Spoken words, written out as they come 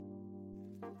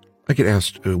I get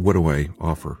asked, what do I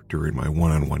offer during my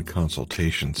one-on-one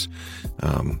consultations?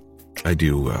 I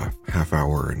do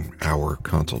half-hour and hour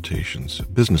consultations,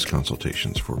 business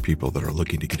consultations for people that are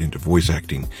looking to get into voice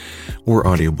acting or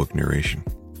audiobook narration.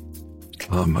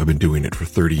 I've been doing it for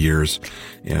 30 years,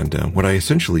 and what I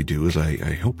essentially do is I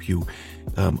help you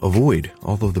avoid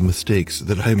all of the mistakes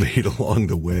that I made along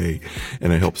the way,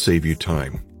 and I help save you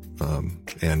time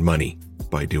and money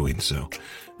by doing so.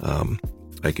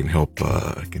 I can help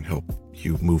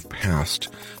you move past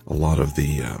a lot of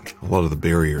the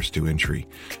barriers to entry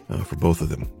for both of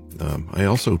them. I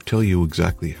also tell you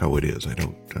exactly how it is. I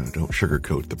don't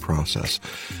sugarcoat the process,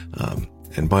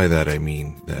 and by that I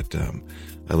mean that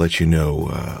I let you know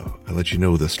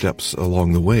the steps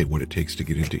along the way, what it takes to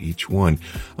get into each one.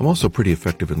 I'm also pretty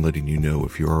effective in letting you know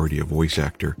if you're already a voice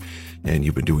actor and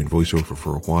you've been doing voiceover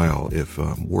for a while, if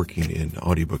working in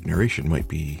audiobook narration might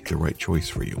be the right choice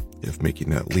for you, if making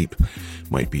that leap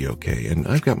might be okay. And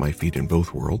I've got my feet in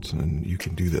both worlds, and you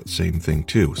can do that same thing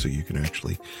too, so you can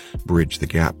actually bridge the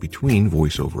gap between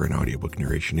voiceover and audiobook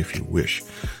narration if you wish.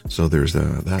 So there's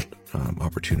that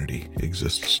opportunity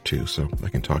exists too, so I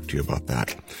can talk to you about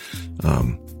that.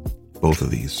 Both of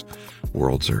these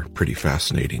worlds are pretty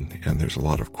fascinating, and there's a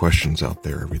lot of questions out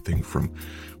there, everything from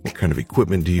what kind of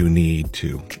equipment do you need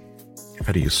to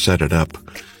how do you set it up?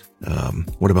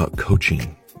 What about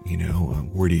coaching?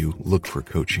 Where do you look for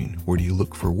coaching? Where do you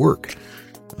look for work?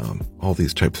 All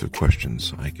these types of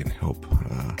questions I can help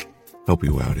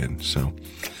you out in. So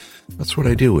that's what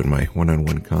I do in my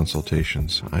one-on-one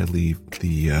consultations. I leave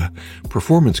the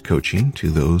performance coaching to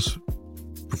those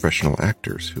professional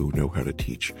actors who know how to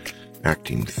teach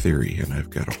acting theory, and I've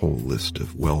got a whole list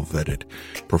of well-vetted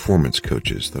performance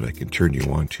coaches that I can turn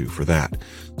you on to for that.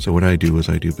 So what I do is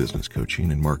I do business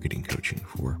coaching and marketing coaching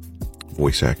for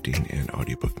voice acting and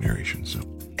audiobook narration. So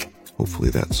hopefully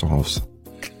that solves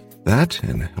that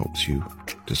and helps you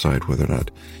decide whether or not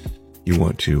you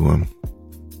want to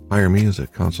hire me as a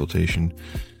consultation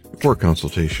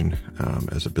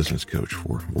as a business coach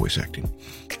for voice acting.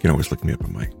 You can always look me up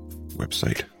on my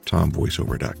website,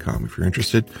 tomvoiceover.com, if you're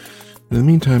interested. In the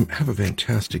meantime, have a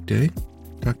fantastic day.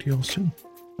 Talk to you all soon.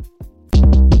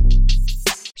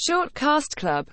 Shortcast Club.